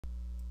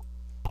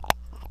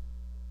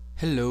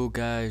Hello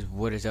guys,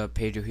 what is up?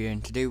 Pedro here,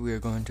 and today we are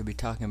going to be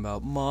talking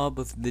about Mob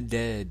of the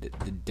Dead.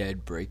 The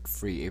Dead break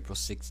free April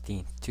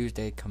 16th,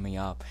 Tuesday coming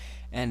up.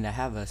 And I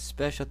have a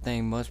special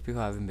thing. Most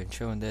people haven't been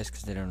showing this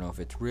because they don't know if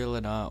it's real or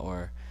not,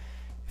 or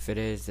if it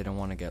is, they don't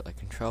want to get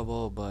in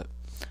trouble. But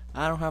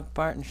I don't have a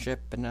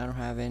partnership and I don't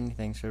have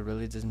anything, so it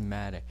really doesn't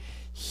matter.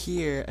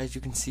 Here, as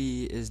you can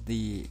see, is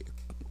the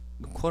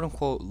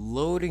quote-unquote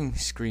loading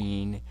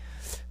screen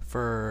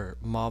for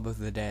Mob of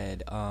the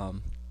Dead.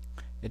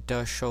 It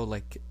does show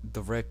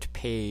the ripped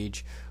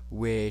page,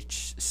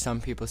 which some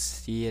people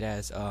see it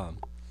as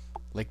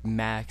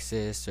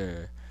Maxis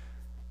or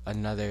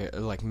another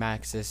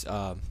Maxis,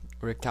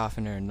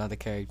 Richtofen or another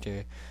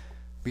character.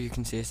 But you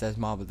can see it says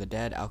Mob of the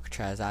Dead,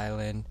 Alcatraz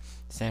Island,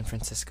 San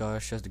Francisco.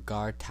 It shows the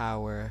guard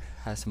tower,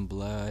 has some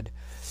blood.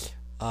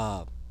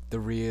 The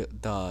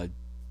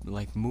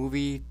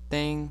movie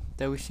thing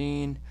that we've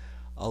seen,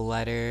 a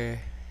letter,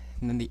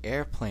 and then the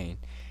airplane.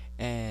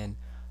 And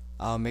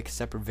I'll make a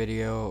separate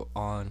video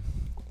on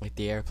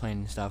the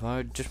airplane and stuff.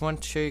 I just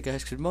wanted to show you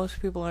guys because most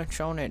people aren't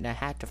showing it, and I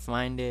had to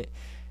find it.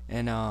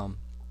 And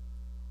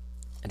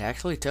it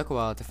actually took a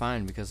while to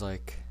find because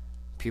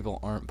people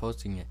aren't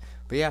posting it.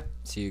 But yeah,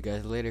 see you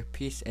guys later.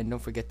 Peace, and don't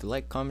forget to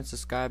like, comment,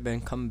 subscribe,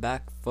 and come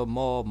back for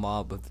more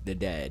Mob of the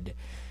Dead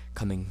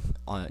coming.